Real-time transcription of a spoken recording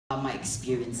my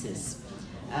experiences.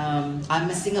 I'm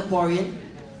a Singaporean.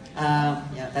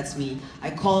 Yeah, that's me.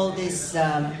 I call this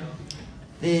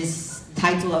this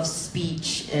title of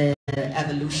speech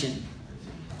evolution.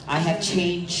 I have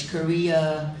changed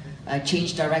career,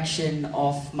 changed direction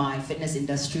of my fitness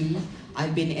industry.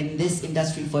 I've been in this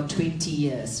industry for 20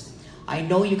 years. I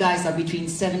know you guys are between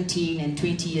 17 and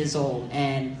 20 years old,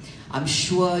 and I'm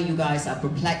sure you guys are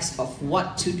perplexed of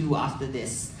what to do after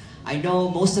this. I know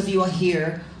most of you are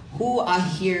here. Who are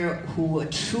here who are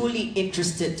truly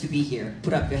interested to be here?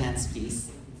 Put up your hands, please.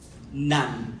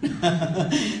 None.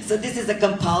 So this is a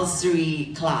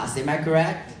compulsory class, am I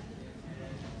correct?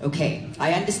 Okay,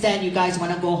 I understand you guys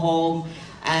want to go home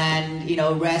and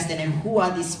rest, and then who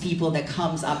are these people that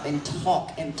comes up and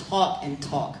talk and talk and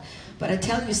talk? But I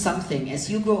tell you something, as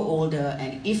you grow older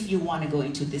and if you want to go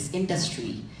into this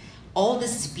industry, all the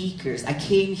speakers, I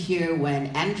came here when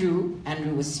Andrew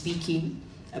was speaking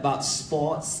about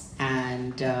sports,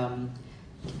 and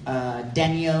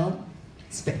Daniel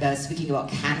speaking about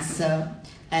cancer,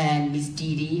 and Miss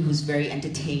Didi, who's very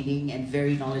entertaining and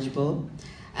very knowledgeable,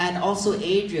 and also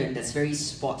Adrian, that's very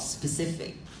sports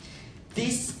specific.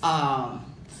 These are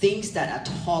things that are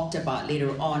talked about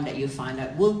later on that you'll find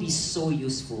out will be so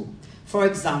useful. For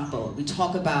example, we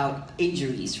talk about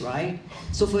injuries, right?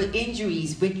 So for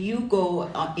injuries, when you go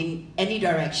in any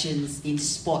directions in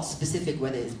sports specific,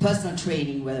 whether it's personal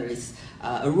training, whether it's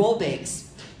aerobics,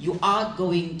 you are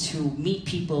going to meet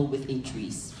people with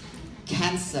injuries.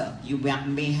 Cancer, you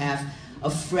may have a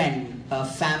friend, a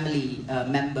family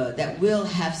member that will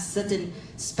have certain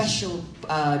special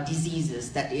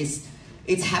diseases that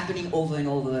it's happening over and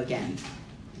over again.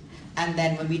 And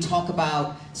then when we talk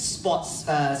about sports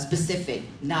specific,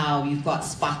 now you've got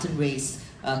Spartan race,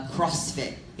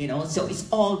 CrossFit, so it's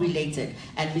all related.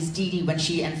 And Miss Didi, when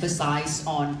she emphasized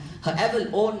on her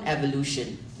own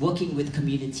evolution, working with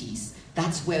communities,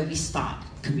 that's where we start,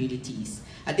 communities.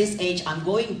 At this age, I'm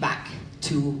going back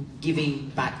to giving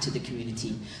back to the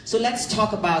community. So let's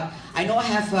talk about, I know I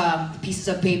have pieces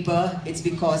of paper, it's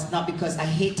not because I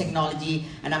hate technology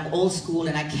and I'm old school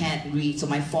and I can't read, so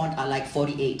my font are like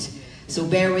 48. So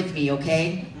bear with me,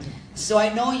 okay? So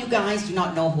I know you guys do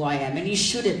not know who I am, and you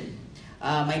shouldn't.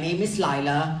 My name is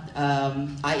Laila.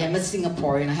 I am a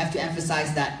Singaporean. I have to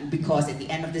emphasize that because at the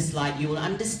end of this slide, you will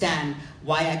understand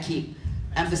why I keep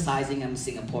emphasizing I'm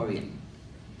Singaporean.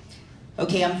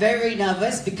 Okay, I'm very, very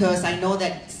nervous because I know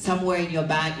that somewhere in your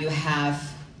bag you have,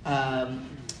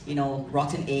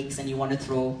 rotten eggs and you want to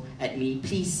throw at me.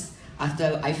 Please,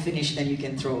 after I finish, then you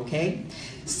can throw, okay?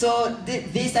 So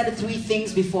these are the three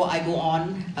things before I go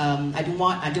on. I don't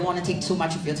want to take too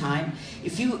much of your time.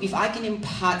 If I can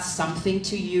impart something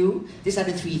to you, these are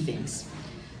the three things.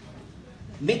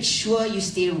 Make sure you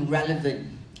stay relevant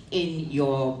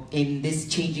in this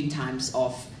changing times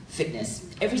of fitness.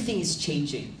 Everything is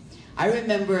changing. I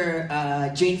remember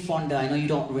Jane Fonda. I know you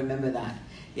don't remember that.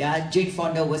 Yeah, Jane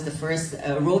Fonda was the first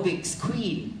aerobics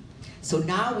queen. So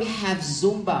now we have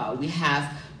Zumba, we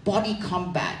have body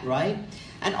combat, right?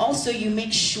 And also you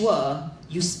make sure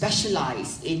you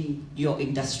specialize in your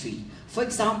industry. For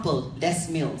example, Les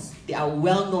Mills, they are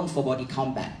well known for body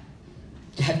combat.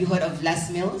 Have you heard of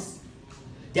Les Mills?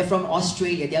 They're from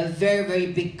Australia. They're a very, very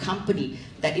big company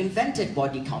that invented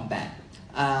body combat.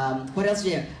 What else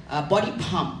is there? Body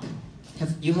pump.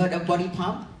 Have you heard of body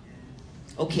pump?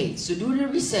 Okay, so do the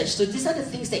research. So these are the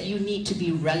things that you need to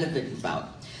be relevant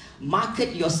about.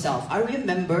 Market yourself. I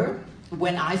remember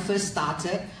when I first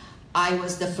started, I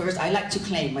was the first, I like to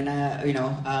claim, when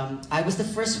I was the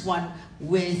first one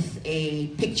with a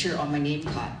picture on my name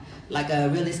card, like a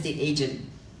real estate agent.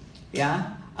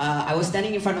 Yeah, I was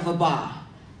standing in front of a bar,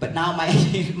 but now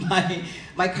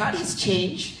my card has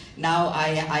changed. Now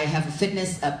I have a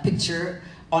fitness picture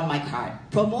on my card.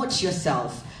 Promote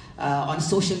yourself on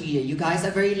social media. You guys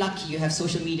are very lucky. You have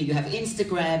social media. You have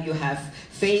Instagram. You have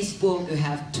Facebook. You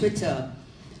have Twitter.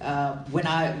 When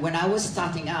I was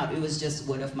starting out, it was just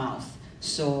word of mouth.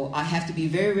 So I have to be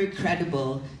very, very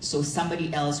credible so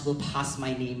somebody else will pass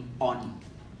my name on.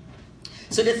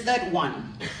 So the third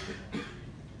one.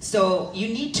 So you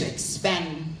need to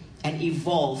expand and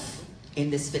evolve in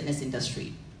this fitness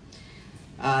industry.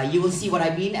 You will see what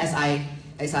I mean as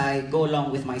I go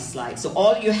along with my slides. So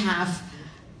all you have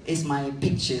is my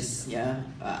pictures. Yeah,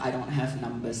 I don't have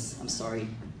numbers. I'm sorry.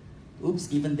 Oops,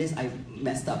 even this I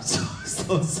messed up.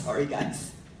 So sorry,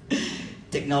 guys.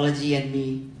 Technology and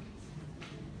me.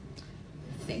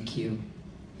 Thank you.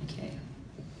 Okay.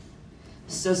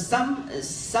 So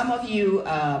some of you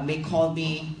may call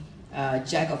me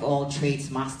jack of all trades,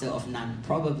 master of none,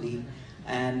 probably.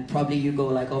 And probably you go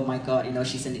like, oh my God,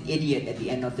 she's an idiot at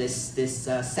the end of this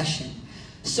session.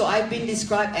 So I've been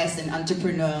described as an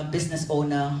entrepreneur, business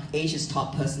owner, Asia's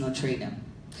top personal trainer.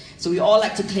 So we all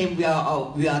like to claim we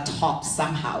are top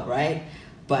somehow, right?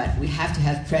 But we have to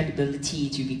have credibility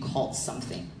to be called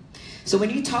something. So when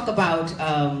you talk about,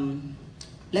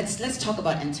 let's talk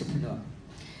about entrepreneur.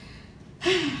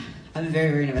 I'm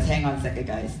very, very nervous. Hang on a second,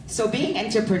 guys. So being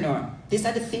entrepreneur, these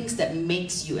are the things that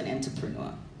makes you an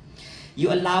entrepreneur.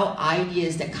 You allow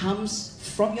ideas that comes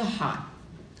from your heart.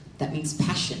 That means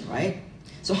passion, right?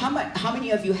 So how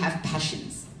many of you have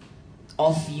passions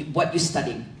of what you're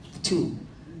studying? 2.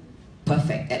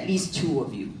 Perfect. At least 2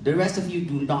 of you. The rest of you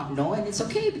do not know, and it's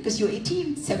okay because you're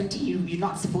 18, 17, you're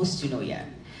not supposed to know yet.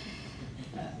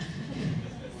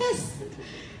 Yes.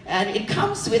 And it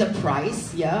comes with a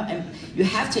price, yeah? And you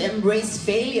have to embrace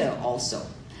failure also.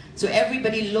 So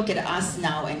everybody look at us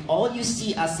now and all you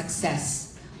see are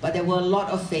success, but there were a lot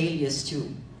of failures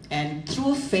too. And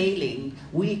through failing,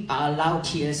 we are allowed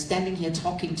here, standing here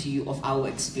talking to you of our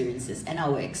experiences and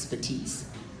our expertise.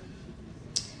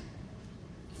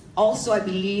 Also, I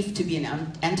believe to be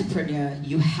an entrepreneur,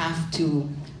 you have to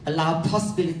allow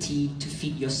possibility to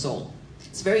feed your soul.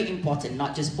 It's very important,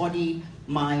 not just body,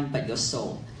 mind, but your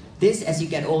soul. This, as you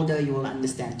get older, you will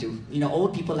understand too. You know,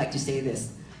 old people like to say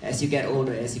this, as you get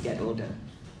older, as you get older.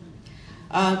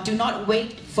 Do not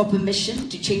wait for permission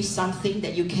to change something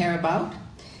that you care about.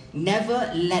 Never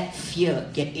let fear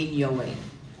get in your way.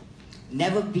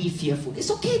 Never be fearful. It's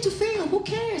okay to fail. Who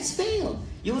cares? Fail.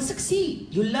 You will succeed.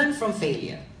 You learn from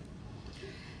failure.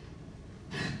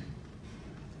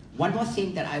 One more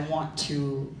thing that I want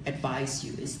to advise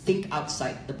you is think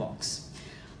outside the box.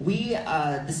 We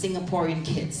are the Singaporean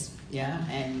kids, yeah,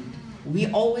 and we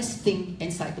always think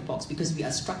inside the box because we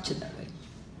are structured that way.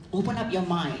 Open up your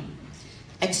mind,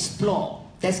 explore.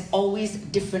 There's always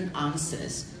different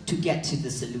answers to get to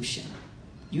the solution.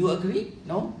 You agree?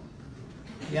 No?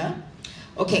 Yeah?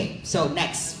 Okay, so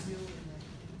next.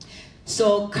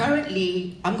 So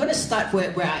currently, I'm going to start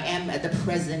where I am at the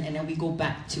present and then we go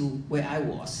back to where I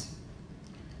was.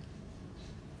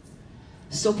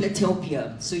 So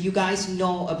Platopia. So you guys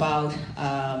know about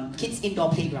kids indoor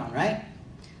playground, right?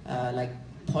 Like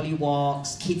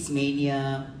Polywalks, Kids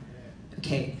Mania.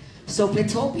 Okay. So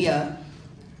Platopia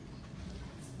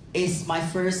is my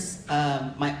first,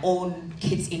 my own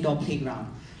kids indoor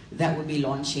playground that will be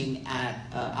launching at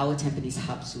our Tampines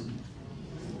hub soon.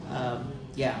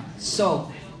 Yeah.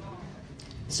 So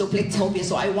Platopia.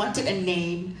 So I wanted a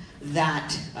name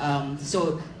that,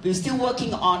 so we're still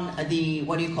working on the,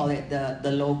 what do you call it,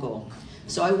 the logo.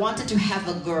 So I wanted to have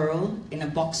a girl in a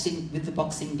boxing, with a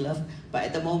boxing glove, but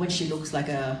at the moment she looks like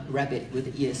a rabbit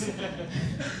with ears.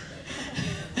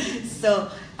 So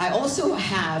I also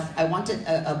I wanted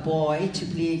a boy to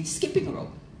play skipping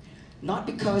rope. Not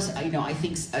because, I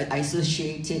think I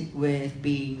associate it with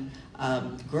being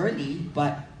girly,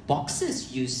 but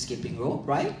boxers use skipping rope,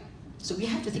 right? So we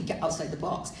have to think outside the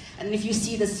box. And if you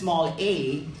see the small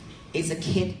A, it's a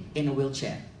kid in a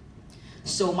wheelchair.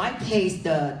 So my place,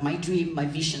 my dream, my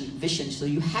vision, so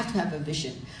you have to have a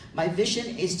vision. My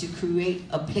vision is to create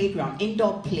a playground,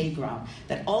 indoor playground,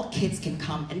 that all kids can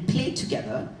come and play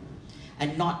together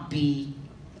and not be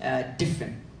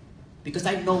different. Because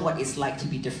I know what it's like to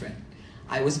be different.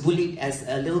 I was bullied as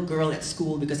a little girl at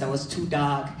school because I was too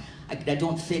dark. I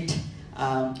don't fit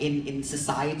in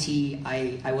society.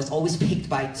 I was always picked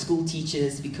by school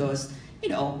teachers because,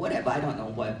 whatever, I don't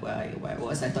know where I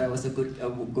was. I thought I was a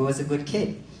good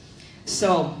kid.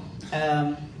 So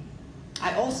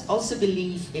I also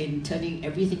believe in turning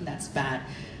everything that's bad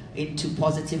into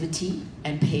positivity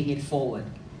and paying it forward.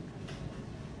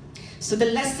 So the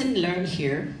lesson learned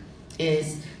here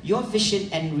is your vision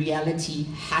and reality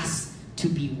has to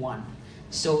be one.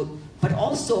 So, but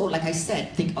also, like I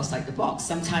said, think outside the box.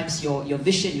 Sometimes your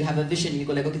vision, you have a vision, you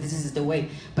go like, okay, this is the way.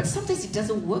 But sometimes it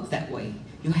doesn't work that way.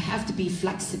 You have to be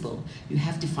flexible. You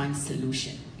have to find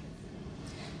solution.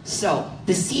 So,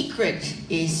 the secret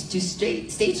is to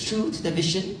stay true to the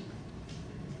vision.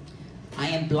 I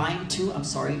am blind too, I'm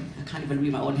sorry, I can't even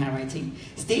read my own handwriting.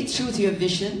 Stay true to your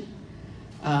vision.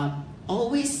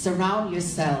 Always surround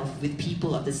yourself with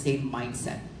people of the same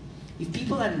mindset. If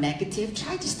people are negative,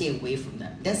 try to stay away from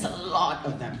them. There's a lot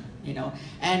of them,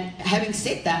 And having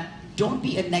said that, don't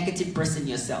be a negative person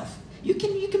yourself. You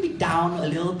can be down a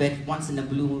little bit once in a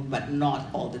blue moon, but not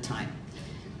all the time.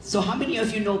 So how many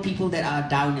of you know people that are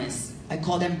downers? I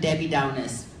call them Debbie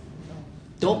Downers.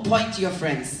 Don't point to your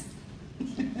friends.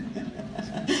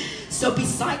 So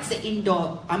besides the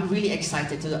indoor, I'm really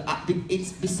excited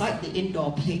it's beside the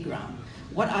indoor playground.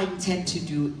 What I intend to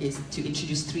do is to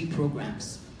introduce 3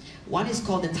 programs. One is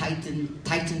called the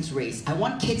Titans Race. I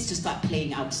want kids to start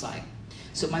playing outside.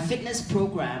 So my fitness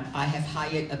program, I have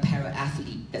hired a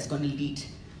para-athlete that's going to lead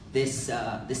this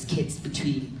kids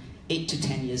between 8 to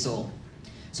 10 years old.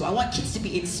 So I want kids to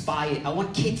be inspired. I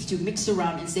want kids to mix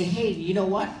around and say, hey, you know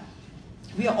what?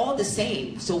 We are all the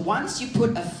same. So once you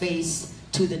put a face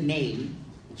to the name,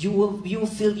 you will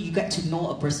feel you get to know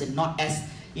a person, not as,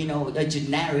 you know, a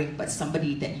generic, but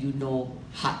somebody that you know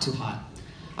heart to heart.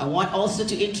 I want also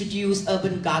to introduce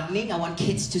urban gardening. I want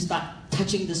kids to start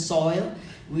touching the soil.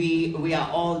 We are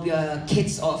all the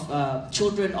kids of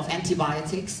children of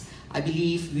antibiotics. I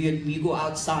believe when you go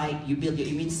outside, you build your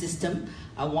immune system.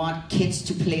 I want kids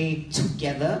to play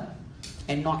together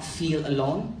and not feel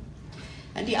alone.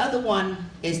 And the other one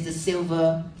is the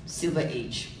silver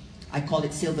age. I call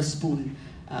it Silver Spoon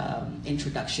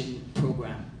introduction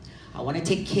program. I want to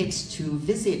take kids to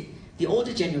visit the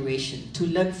older generation to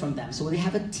learn from them. So they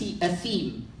have a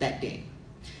theme that day.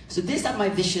 So these are my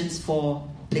visions for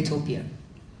Playtopia.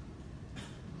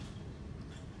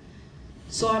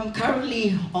 So I'm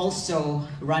currently also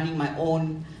running my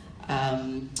own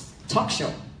talk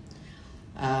show.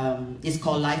 It's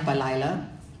called Live by Laila.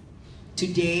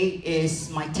 Today is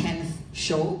my 10th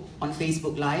show on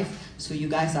Facebook Live, so you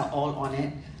guys are all on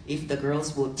it. If the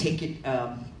girls will take it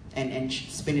and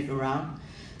spin it around.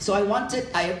 So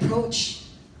I approached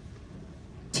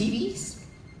TVs.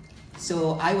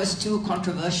 So I was too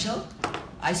controversial.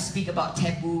 I speak about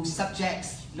taboo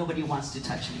subjects. Nobody wants to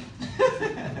touch me.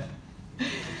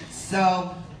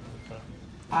 So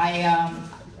my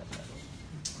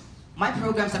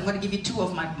programs, I'm going to give you two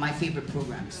of my favorite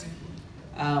programs.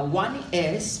 One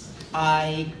is,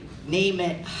 I name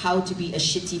it How to Be a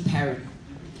Shitty Parent.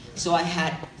 So I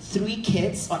had 3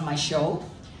 kids on my show.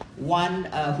 One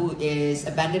who is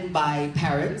abandoned by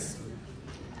parents,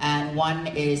 and one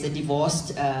is a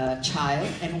divorced child,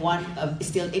 and one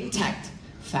still intact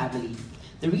family.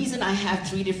 The reason I have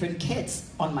 3 different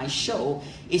kids on my show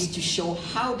is to show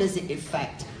how does it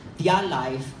affect their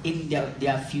life in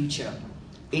their future,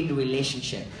 in the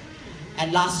relationship.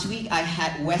 And last week I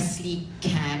had Wesley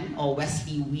Can, or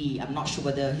Wesley Wee, I'm not sure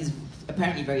whether he's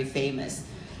apparently very famous.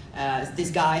 This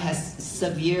guy has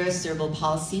severe cerebral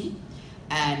palsy,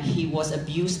 and he was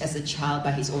abused as a child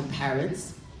by his own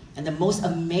parents. And the most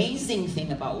amazing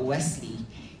thing about Wesley,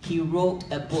 he wrote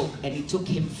a book, and it took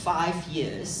him 5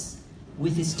 years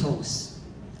with his toes.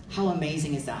 How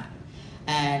amazing is that?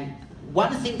 And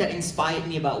one thing that inspired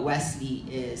me about Wesley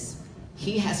is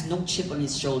he has no chip on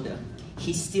his shoulder.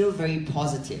 He's still very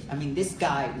positive. I mean, this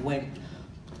guy went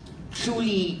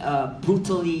truly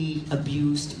brutally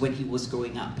abused when he was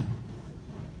growing up.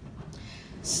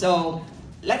 So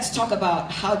let's talk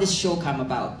about how this show came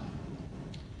about.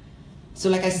 So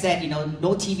like I said, you know,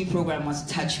 no TV program wants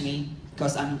to touch me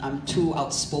because I'm too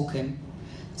outspoken.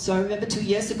 So I remember 2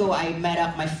 years ago, I met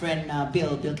up my friend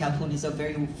Bill Calhoun. Is a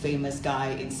very famous guy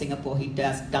in Singapore. He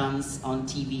does dance on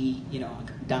TV, you know,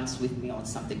 dance with me on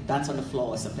something, dance on the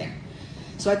floor or something.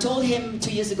 So I told him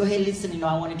 2 years ago, hey, listen, you know,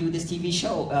 I want to do this TV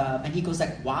show. And he goes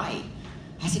like, why?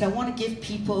 I said, I want to give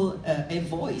people a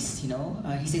voice, you know.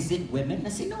 He says, is it women? I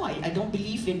said, no, I don't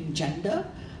believe in gender.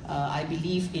 I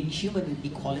believe in human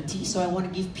equality, so I want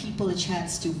to give people a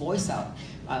chance to voice out.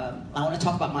 I want to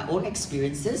talk about my own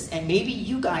experiences, and maybe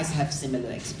you guys have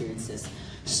similar experiences.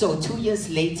 So 2 years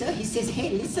later, he says, hey,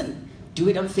 listen, do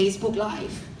it on Facebook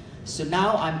Live. So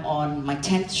now I'm on my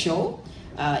 10th show.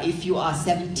 If you are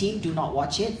 17, do not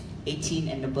watch it. 18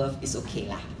 and above is okay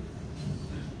lah.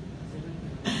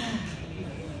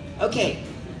 Okay,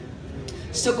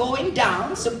 so going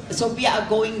down, so we are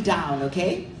going down,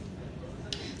 okay?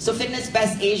 So Fitness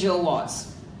Best Asia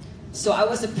Awards. So I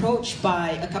was approached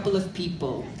by a couple of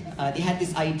people. They had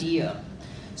this idea.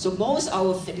 So most of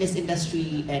our fitness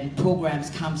industry and programs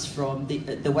comes from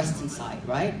the Western side,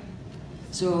 right?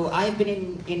 So I've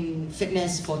been in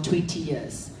fitness for 20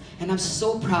 years. And I'm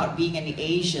so proud being an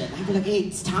Asian. I'm like, hey,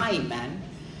 it's time, man.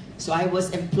 So I was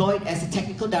employed as a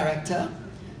technical director,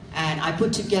 and I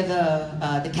put together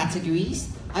the categories.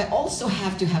 I also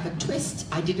have to have a twist.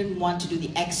 I didn't want to do the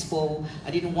expo.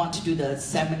 I didn't want to do the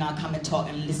seminar, come and talk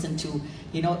and listen to,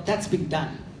 you know, that's been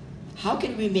done. How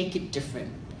can we make it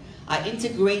different? I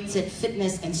integrated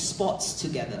fitness and sports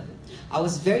together. I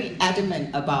was very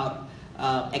adamant about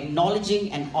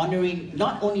acknowledging and honoring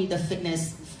not only the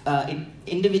fitness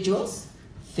individuals,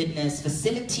 fitness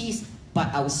facilities,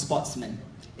 but our sportsmen,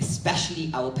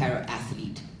 especially our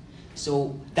para-athlete.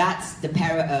 So that's the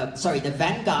the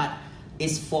Vanguard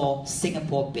is for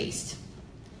Singapore-based.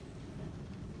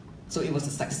 So it was a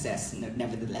success,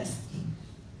 nevertheless.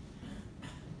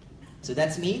 So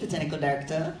that's me, the technical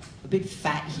director. A bit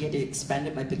fat here, they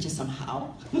expanded my picture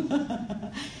somehow.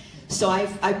 So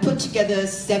I put together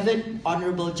 7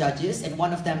 honorable judges, and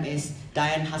one of them is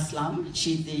Diane Haslam.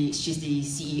 She's the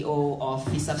CEO of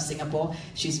Hisaf Singapore.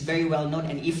 She's very well known,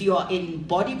 and if you are in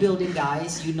bodybuilding,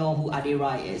 guys, you know who Ade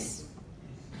Rai is.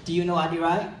 Do you know Ade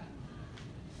Rai?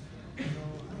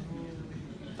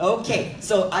 Okay,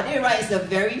 so Ade Rai is a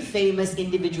very famous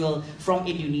individual from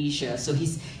Indonesia. So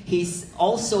he's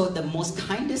also the most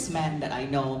kindest man that I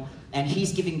know, and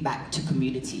he's giving back to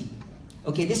community.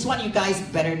 Okay, this one you guys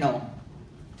better know.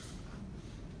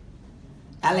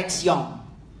 Alex Yong.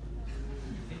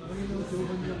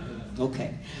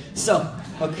 Okay, so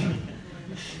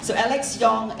Alex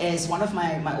Yong is one of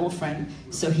my old friend.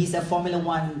 So he's a Formula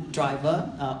One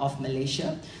driver of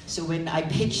Malaysia. So when I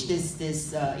pitched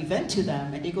this event to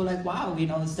them, and they go like, wow, you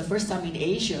know, it's the first time in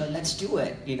Asia, let's do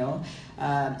it, you know.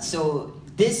 So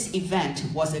this event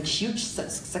was a huge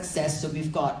success. So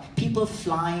we've got people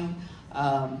flying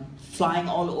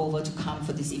all over to come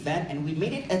for this event, and we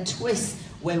made it a twist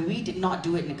where we did not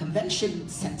do it in a convention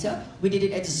center, we did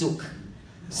it at Zouk.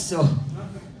 So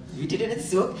we did it at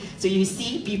Zouk. So you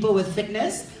see people with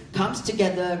fitness comes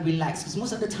together, relax, because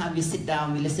most of the time we sit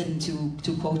down, we listen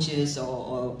to coaches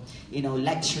or you know,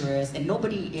 lecturers, and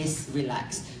nobody is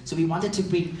relaxed. So we wanted to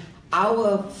bring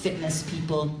our fitness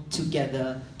people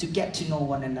together to get to know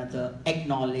one another,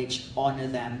 acknowledge, honor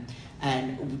them,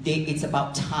 and it's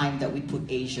about time that we put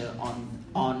Asia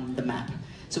on the map.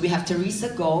 So we have Teresa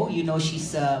Go, you know,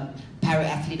 she's a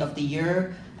para-athlete of the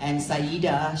year, and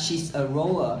Saida, she's a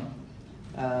rower.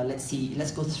 Let's see,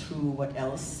 let's go through what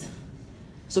else.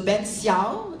 So Ben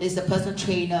Xiao is the personal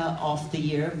trainer of the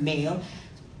year, male.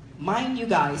 Mind you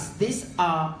guys, these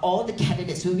are all the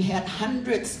candidates. We had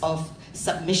hundreds of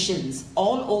submissions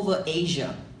all over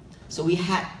Asia. So we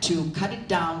had to cut it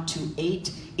down to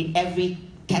 8 in every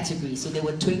category. So there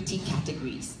were 20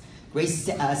 categories.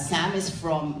 Sam is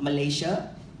from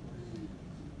Malaysia.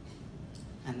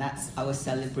 And that's our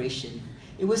celebration.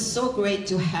 It was so great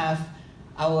to have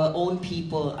our own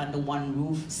people under one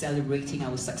roof celebrating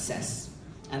our success.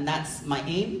 And that's my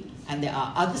aim. And there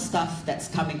are other stuff that's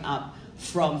coming up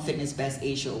from Fitness Best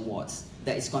Asia Awards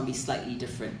that is going to be slightly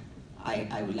different,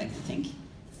 I would like to think.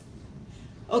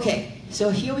 Okay, so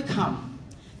here we come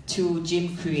to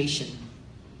gym creation.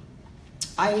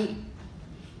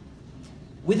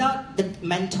 Without the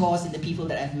mentors and the people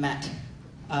that I've met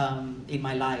in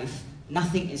my life,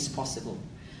 nothing is possible.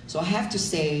 So I have to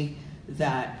say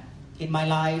that in my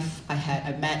life,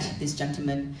 I met this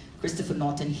gentleman, Christopher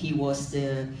Norton. He was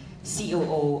the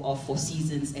COO of Four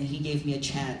Seasons, and he gave me a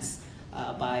chance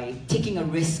by taking a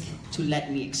risk to let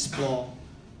me explore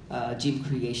gym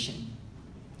creation.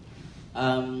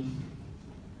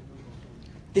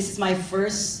 This is my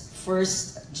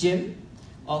first gym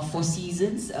of Four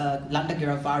Seasons,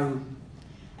 Landagara Varu.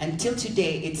 Until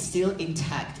today, it's still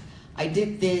intact. I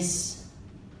did this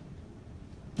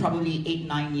probably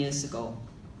 8-9 years ago.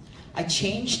 I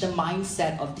changed the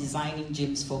mindset of designing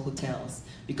gyms for hotels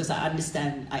because I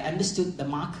understood the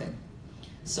market.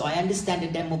 So I understand the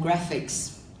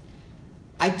demographics.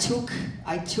 I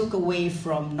took away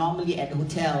from normally at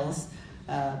hotels,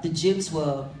 the gyms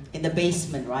were in the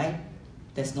basement, right?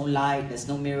 There's no light, there's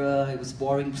no mirror, it was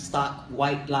boring, stark,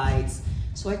 white lights.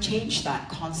 So I changed that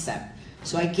concept.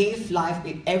 So I gave life,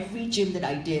 every gym that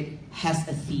I did has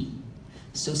a theme.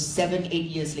 So 7-8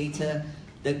 years later,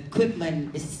 the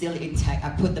equipment is still intact. I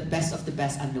put the best of the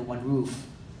best under one roof.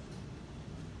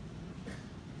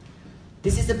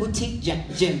 This is a boutique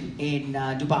gym in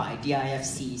Dubai,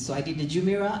 DIFC. So I did the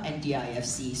Jumeirah and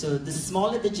DIFC. So the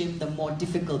smaller the gym, the more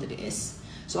difficult it is.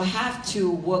 So I have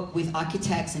to work with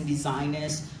architects and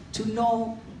designers to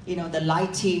know, you know, the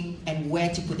lighting and where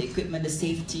to put the equipment, the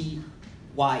safety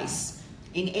wise.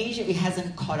 In Asia, it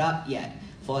hasn't caught up yet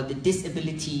for the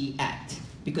Disability Act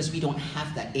because we don't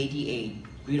have that ADA.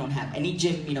 We don't have any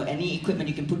gym, you know, any equipment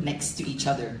you can put next to each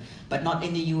other, but not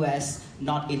in the US,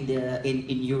 not in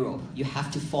Europe. You have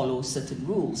to follow certain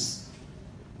rules.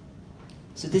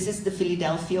 So this is the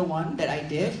Philadelphia one that I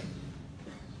did.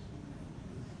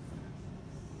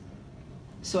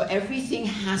 So everything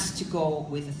has to go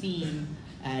with a theme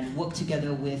and work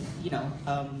together with, you know,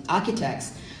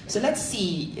 architects. So let's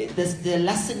see, the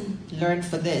lesson learned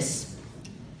for this.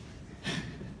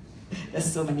 There's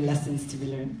so many lessons to be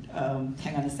learned.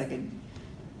 Hang on a second.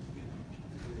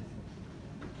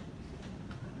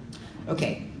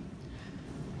 Okay.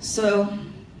 So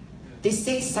they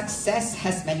say success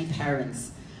has many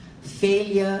parents.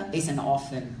 Failure is an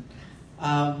orphan.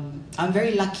 I'm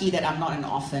very lucky that I'm not an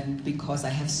orphan because I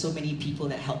have so many people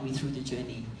that helped me through the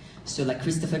journey. So like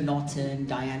Christopher Norton,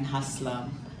 Diane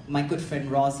Haslam, my good friend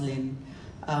Rosalind,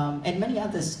 and many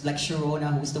others like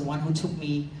Sharona, who's the one who took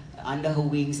me under her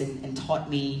wings and taught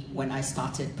me when I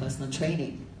started personal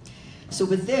training. So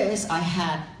with this, I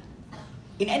had,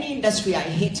 in any industry, I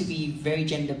hate to be very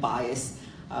gender biased.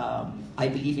 I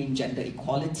believe in gender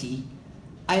equality.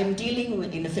 I am dealing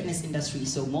with, in the fitness industry,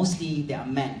 so mostly they are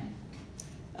men.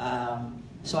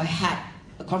 So I had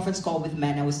a conference call with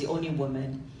men. I was the only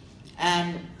woman,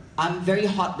 and I'm very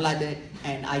hot-blooded,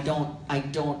 and I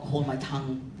don't hold my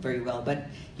tongue very well. But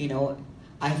you know,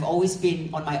 I've always been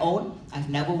on my own. I've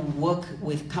never worked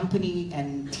with company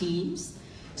and teams.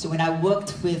 So when I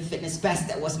worked with Fitness Best,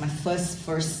 that was my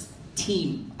first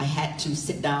team. I had to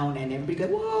sit down and everybody go,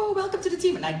 "Whoa, welcome to the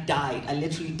team," and I died. I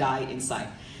literally died inside.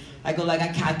 I go like,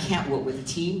 I can't work with a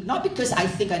team, not because I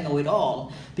think I know it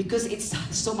all, because it's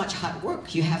so much hard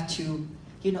work. You have to,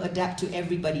 you know, adapt to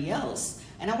everybody else.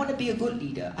 And I want to be a good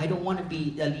leader. I don't want to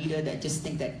be a leader that just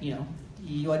think that, you know,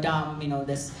 you are dumb, you know,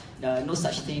 there's no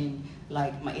such thing.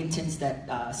 Like my interns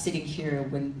that sitting here,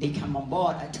 when they come on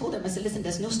board, I told them, I said, listen,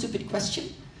 there's no stupid question,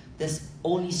 there's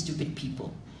only stupid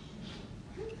people,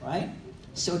 right?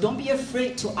 So don't be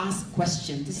afraid to ask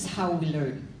questions. This is how we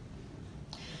learn.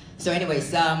 So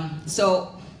anyways,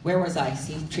 so where was I?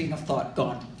 See, train of thought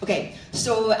gone. Okay,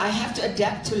 so I have to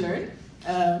adapt to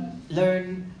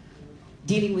learn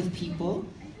dealing with people.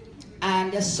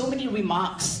 And there's so many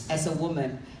remarks as a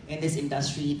woman in this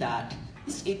industry that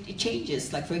it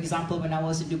changes. Like for example, when I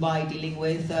was in Dubai dealing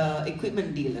with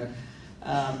equipment dealer,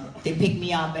 they pick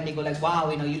me up and they go like,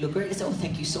 wow, you know, you look great. I say, oh,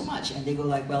 thank you so much. And they go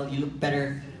like, well, you look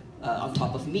better on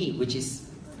top of me, which is,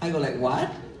 I go like,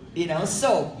 what? You know,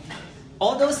 so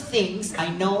all those things, I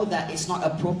know that it's not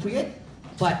appropriate,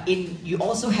 but you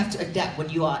also have to adapt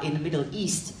when you are in the Middle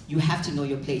East. You have to know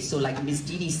your place. So like Ms.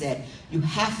 Didi said, you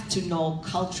have to know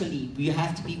culturally, you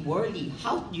have to be worldly.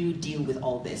 How do you deal with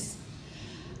all this?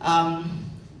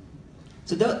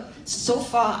 So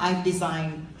far I've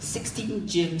designed 16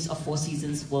 gyms of Four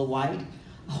Seasons worldwide,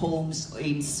 homes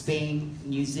in Spain,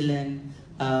 New Zealand,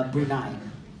 Brunei,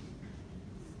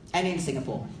 and in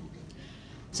Singapore.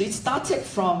 So it started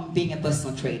from being a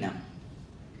personal trainer.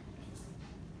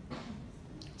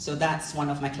 So that's one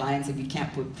of my clients, if you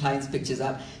can't put clients' pictures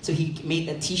up. So he made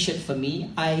a t-shirt for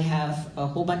me. I have a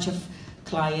whole bunch of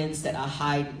clients that are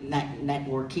high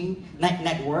network.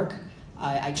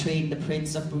 I train the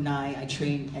Prince of Brunei, I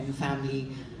train and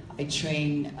family, I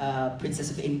train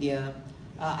Princess of India.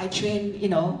 I train, you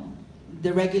know,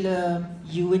 the regular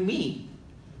you and me.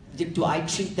 Do I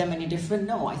treat them any different?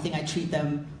 No, I think I treat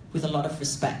them with a lot of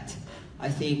respect. I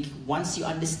think once you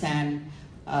understand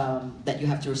that you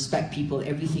have to respect people,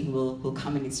 everything will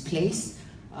come in its place.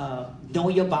 Know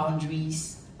your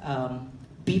boundaries,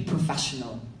 be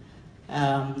professional.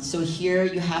 So here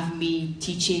you have me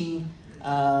teaching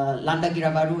Landa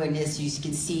Giravaru, and as you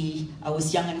can see, I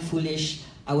was young and foolish,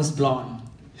 I was blonde.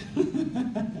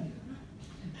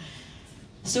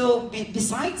 So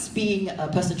besides being a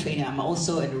personal trainer, I'm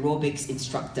also an aerobics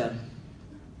instructor.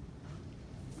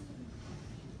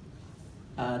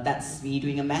 That's me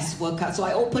doing a mass workout. So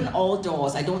I open all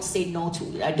doors. I don't say no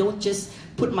to it. I don't just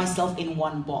put myself in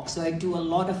one box. So I do a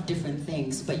lot of different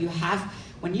things. But you have,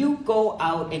 when you go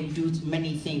out and do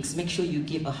many things, make sure you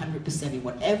give 100% in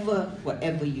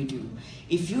whatever you do.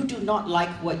 If you do not like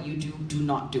what you do, do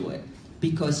not do it,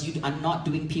 because you are not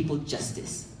doing people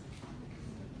justice.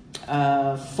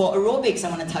 For aerobics, I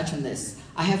want to touch on this.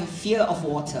 I have a fear of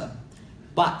water,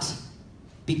 but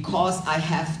because I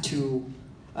have to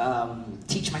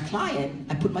teach my client,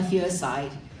 I put my fear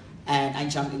aside and I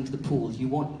jump into the pool. You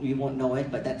won't know it,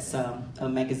 but that's a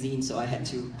magazine, so I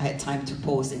had time to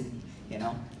pose, and you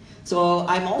know. So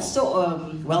I'm also a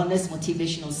wellness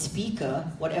motivational speaker,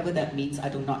 whatever that means, I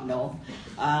do not know.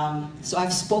 So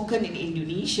I've spoken in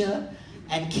Indonesia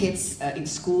and kids in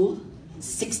school,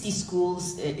 60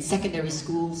 schools, secondary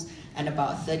schools, and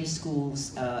about 30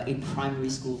 schools in primary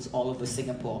schools all over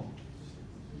Singapore.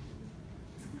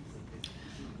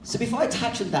 So before I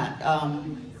touch on that,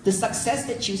 the success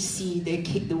that you see,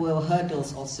 there were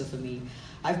hurdles also for me.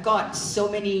 I've got so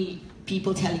many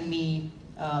people telling me,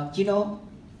 you know,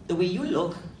 the way you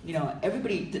look, you know,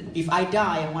 everybody, if I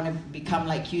die, I want to become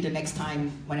like you the next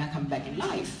time when I come back in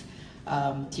life.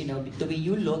 You know, the way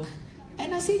you look.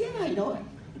 And I say, yeah, you know,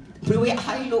 the way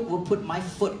I look will put my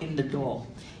foot in the door.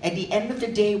 At the end of the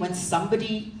day, when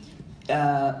somebody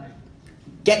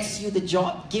gets you the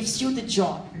job, gives you the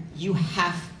job, you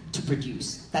have to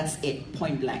produce. That's it,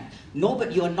 point blank. No,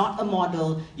 but you're not a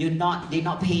model, they're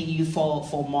not paying you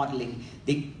for modeling.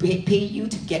 They pay you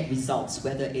to get results,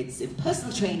 whether it's in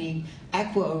personal training,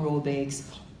 aqua aerobics,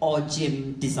 or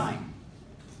gym design.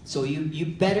 So you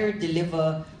better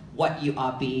deliver what you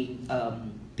are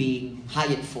being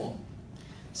hired for.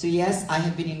 So yes, I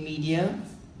have been in media,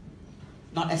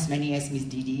 not as many as Miss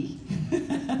Didi.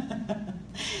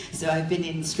 So I've been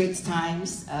in Straits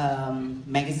Times,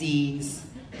 magazines,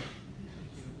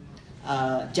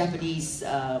 Japanese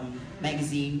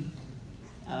magazine,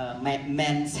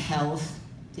 Men's Health,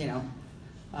 you know.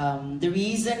 The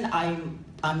reason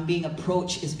I'm being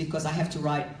approached is because I have to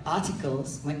write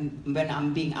articles. When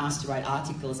I'm being asked to write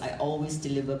articles, I always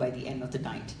deliver by the end of the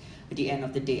night, at the end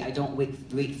of the day. I don't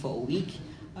wait for a week.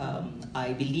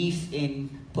 I believe in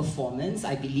performance.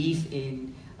 I believe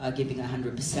in giving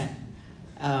 100%.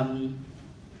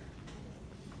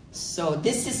 So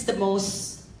this is the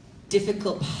most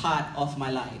difficult part of my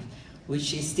life,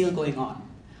 which is still going on.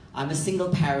 I'm a single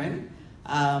parent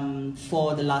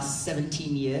for the last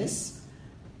 17 years.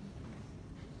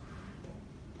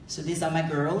 So these are my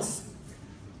girls.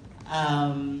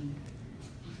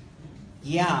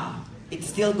 Yeah, it's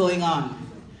still going on.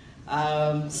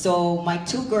 So my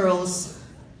two girls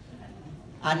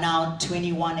are now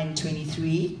 21 and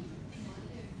 23.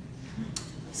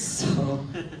 So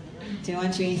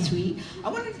 21, 23. I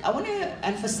want to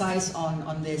emphasize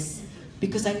on this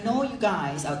because I know you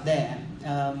guys out there,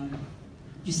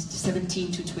 you're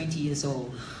 17 to 20 years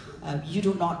old. You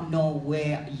do not know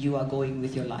where you are going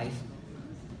with your life.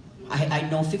 I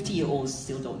know 50-year-olds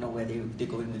still don't know where they're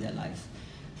going with their life.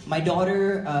 My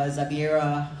daughter,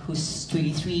 Zabiera, who's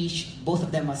 23, both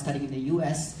of them are studying in the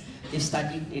US. They've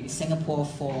studied in Singapore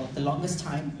for the longest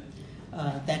time.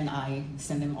 Then I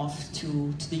sent them off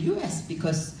to the US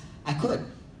because I could.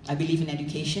 I believe in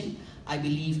education. I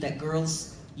believe that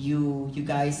girls, you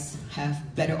guys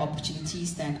have better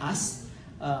opportunities than us,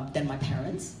 than my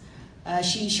parents.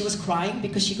 She was crying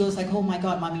because she goes like, oh my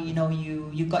God, mommy, you know,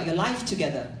 you got your life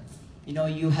together. You know,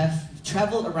 you have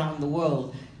traveled around the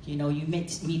world. You know, you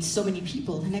meet so many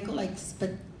people. And I go like, but,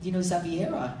 you know,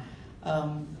 Zaviera,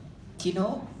 you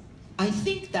know, I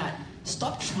think that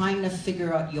stop trying to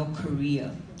figure out your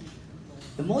career.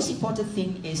 The most important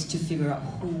thing is to figure out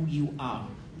who you are.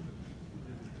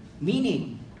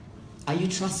 Meaning, are you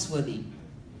trustworthy?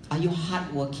 Are you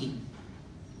hardworking?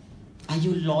 Are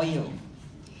you loyal?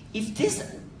 If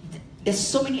there's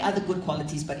so many other good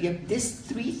qualities, but if these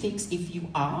three things, if you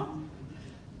are,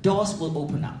 doors will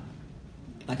open up.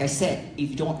 Like I said,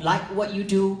 if you don't like what you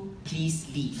do, please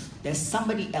leave. There's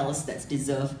somebody else that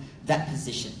deserves that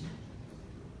position.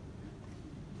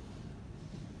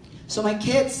 So my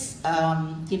kids,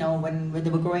 you know, when they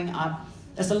were growing up,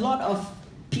 there's a lot of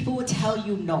people would tell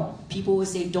you no. People would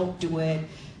say, don't do it.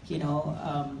 You know,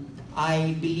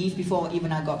 I believe before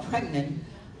even I got pregnant,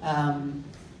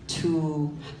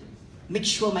 to make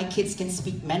sure my kids can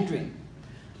speak Mandarin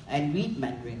and read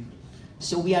Mandarin.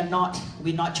 So we're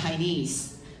not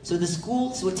Chinese. So the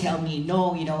schools would tell me,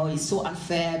 no, you know, it's so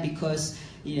unfair because,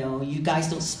 you know, you guys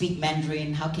don't speak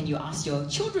Mandarin. How can you ask your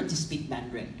children to speak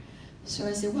Mandarin? So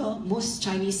I said, well, most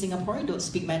Chinese Singaporeans don't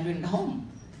speak Mandarin at home,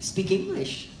 speak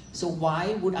English. So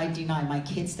why would I deny my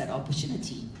kids that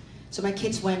opportunity? So my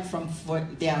kids went from,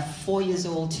 they are 4 years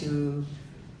old to,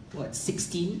 what,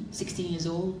 16 years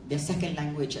old. Their second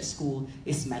language at school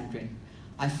is Mandarin.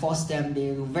 I forced them,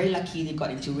 they were very lucky, they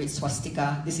got into red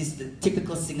swastika. This is the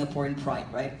typical Singaporean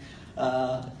pride, right?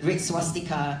 Red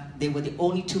swastika, they were the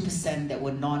only 2% that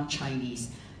were non-Chinese,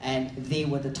 and they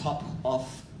were the top of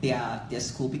their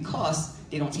school because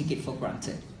they don't take it for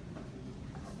granted.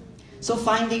 So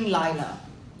finding Laila.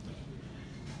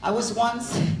 I was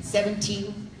once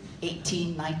 17,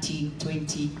 18, 19,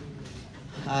 20.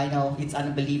 I know, it's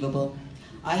unbelievable.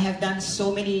 I have done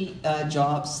so many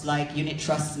jobs like unit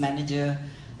trust manager.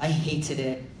 I hated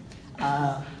it.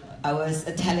 I was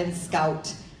a talent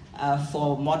scout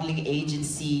for modeling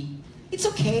agency. It's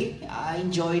okay, I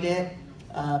enjoyed it.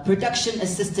 Production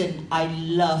assistant, I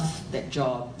love that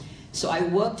job. So I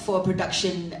worked for a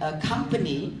production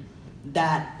company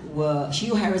that were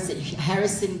Hugh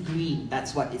Harrison Green,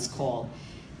 that's what it's called.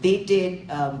 They did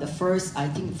the first, I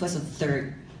think first or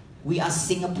third, We Are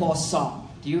Singapore song.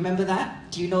 Do you remember that?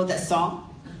 Do you know that song?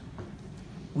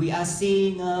 We are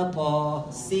Singapore,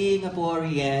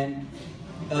 Singaporean.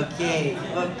 Okay,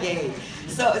 okay.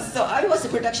 So I was a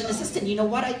production assistant. You know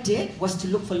what I did was to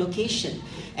look for location.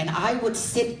 And I would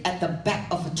sit at the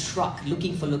back of a truck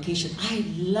looking for location. I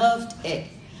loved it.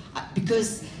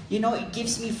 Because, you know, it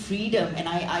gives me freedom. And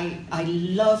I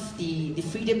love the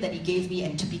freedom that it gave me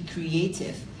and to be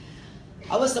creative.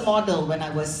 I was a model when I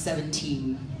was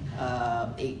 17,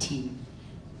 18.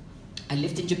 I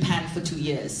lived in Japan for 2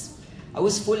 years. I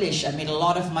was foolish. I made a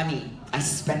lot of money. I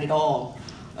spent it all.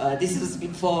 This was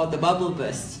before the bubble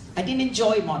burst. I didn't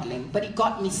enjoy modeling, but it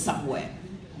got me somewhere.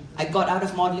 I got out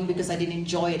of modeling because I didn't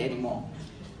enjoy it anymore.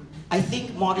 I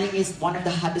think modeling is one of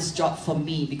the hardest jobs for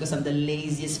me because I'm the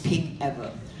laziest pig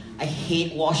ever. I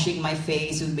hate washing my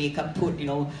face with makeup, put,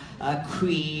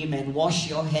 cream and wash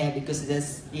your hair because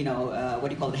there's, what do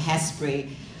you call it, hairspray.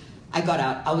 I got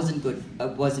out. I wasn't good. I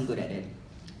wasn't good at it.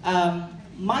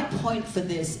 My point for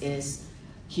this is,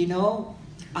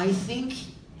 I think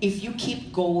if you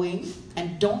keep going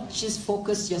and don't just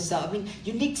focus yourself, I mean,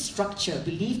 you need structure.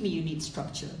 Believe me, you need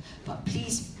structure. But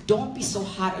please don't be so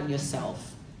hard on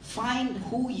yourself. Find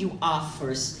who you are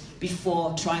first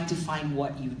before trying to find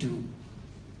what you do.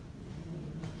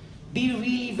 Be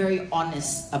really very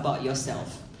honest about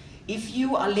yourself. If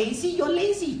you are lazy, you're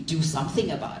lazy. Do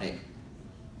something about it.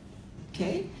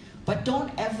 Okay? But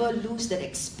don't ever lose that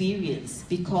experience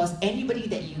because anybody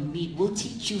that you meet will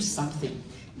teach you something.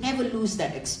 Never lose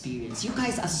that experience. You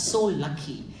guys are so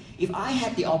lucky. If I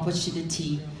had the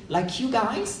opportunity, like you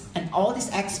guys, and all these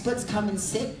experts come and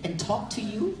sit and talk to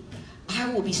you, I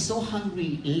will be so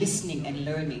hungry listening and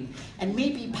learning and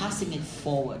maybe passing it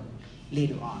forward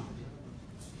later on.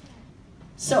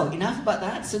 So, enough about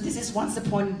that. So this is Once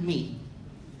Upon Me.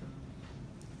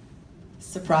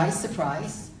 Surprise,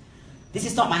 surprise. This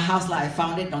is not my house like I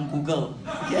found it on Google.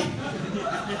 Okay?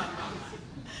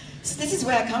 So this is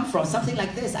where I come from, something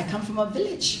like this. I come from a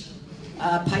village,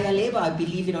 Paya Lebar,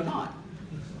 believe it or not.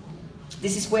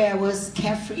 This is where I was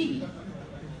carefree.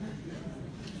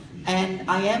 And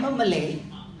I am a Malay.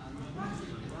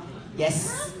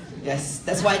 Yes, yes.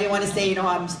 That's why they want to say,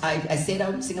 I said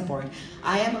I'm Singaporean.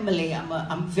 I am a Malay.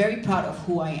 I'm very proud of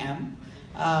who I am.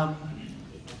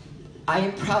 I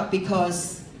am proud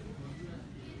because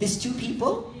these two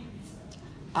people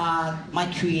are my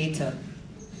creator.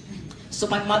 So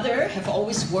my mother have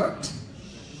always worked.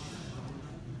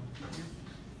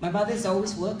 My mother has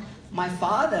always worked. My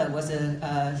father was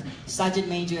a sergeant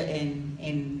major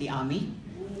in the army.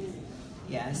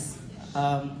 Yes.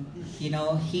 I've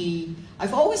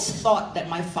always thought that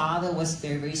my father was a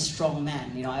very, very strong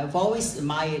man. I've always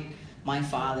admired my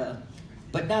father.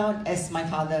 But now as my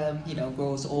father,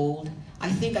 grows old, I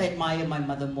think I admire my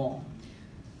mother more.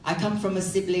 I come from a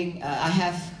sibling,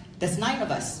 there's 9 of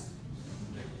us.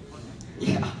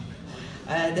 Yeah.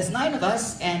 There's 9 of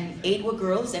us and 8 were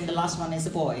girls and the last one is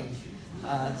a boy.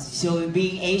 So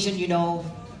being Asian,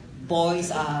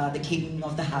 boys are the king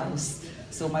of the house.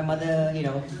 So my mother,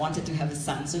 wanted to have a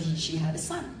son, so she had a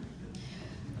son.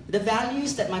 The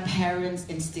values that my parents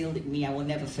instilled in me, I will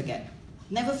never forget.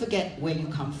 Never forget where you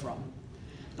come from.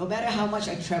 No matter how much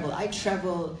I travel once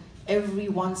every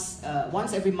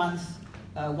month,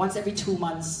 once every 2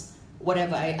 months,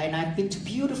 whatever. And I've been to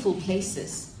beautiful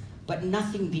places, but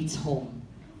nothing beats home.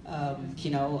 I'm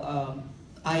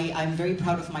very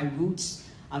proud of my roots.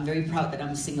 I'm very proud that I'm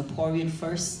a Singaporean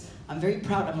first. I'm very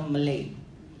proud I'm a Malay.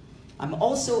 I'm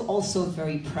also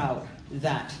very proud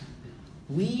that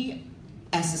we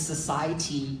as a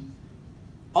society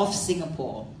of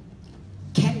Singapore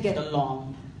can get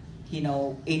along,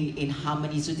 in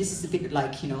harmony. So this is a bit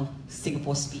like,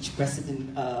 Singapore speech,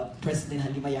 President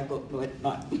Halimah Yacob, no,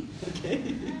 not,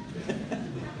 okay?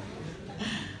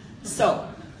 So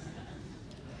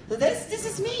this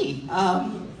is me. I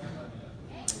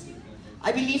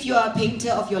believe you are a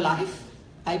painter of your life.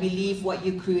 I believe what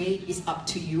you create is up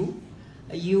to you.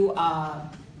 You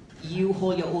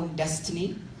hold your own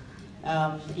destiny.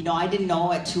 I didn't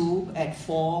know at 2, at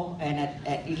 4, and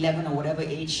at 11 or whatever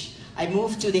age. I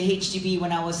moved to the HDB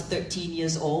when I was 13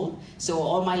 years old. So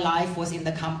all my life was in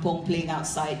the kampong, playing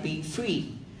outside, being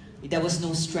free. There was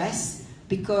no stress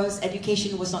because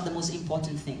education was not the most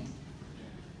important thing.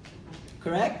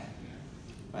 Correct?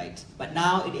 Right. But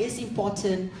now it is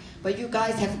important, but you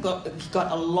guys have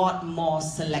got a lot more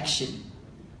selection.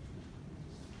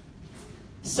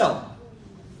 So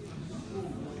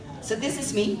this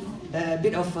is me, a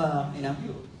bit of,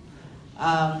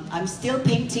 I'm still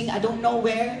painting. I don't know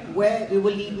where it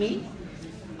will lead me.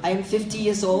 I am 50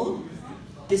 years old.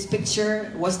 This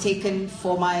picture was taken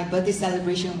for my birthday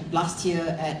celebration last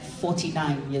year at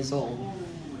 49 years old.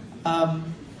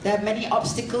 There are many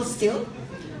obstacles still.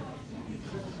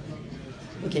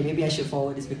 Okay, maybe I should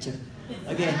forward this picture.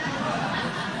 Okay.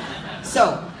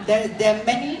 So, there are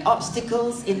many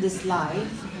obstacles in this life,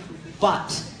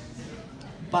 but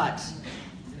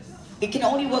it can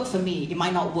only work for me. It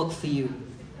might not work for you.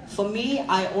 For me,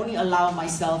 I only allow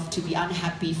myself to be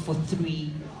unhappy for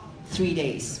three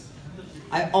days.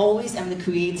 I always am the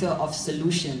creator of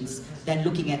solutions than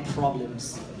looking at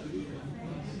problems.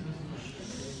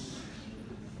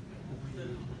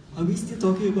 Are we still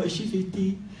talking about She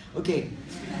 50? Okay.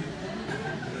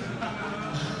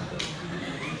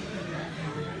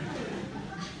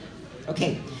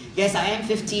 Okay. Yes, I am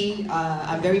 50.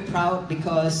 I'm very proud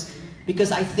because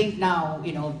Because I think now,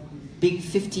 you know, being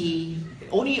 50,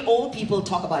 only old people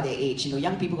talk about their age. You know,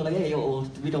 young people go like, yeah, you're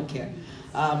old, we don't care.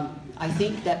 I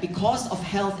think that because of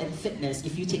health and fitness,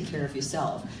 if you take care of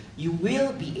yourself, you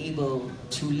will be able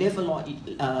to live a lot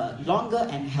longer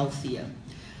and healthier.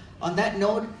 On that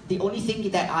note, the only thing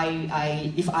that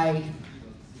if I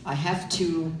have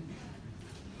to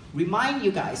remind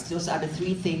you guys, those are the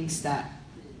three things.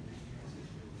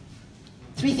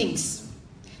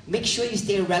 Make sure you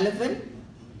stay relevant,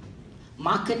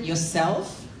 market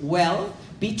yourself well,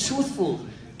 be truthful,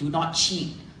 do not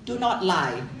cheat, do not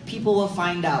lie. People will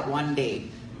find out one day.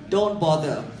 Don't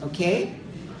bother, okay?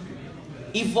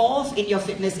 Evolve in your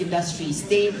fitness industry,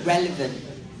 stay relevant.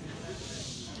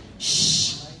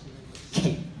 Shh.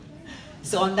 Okay.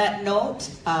 So on that note,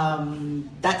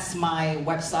 that's my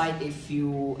website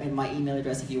and my email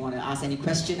address if you want to ask any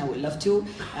question. I would love to.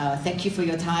 Thank you for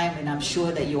your time, and I'm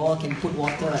sure that you all can put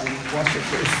water and wash your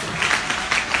face.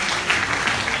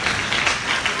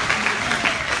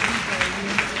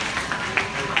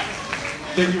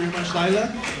 Thank you very much,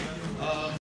 Laila.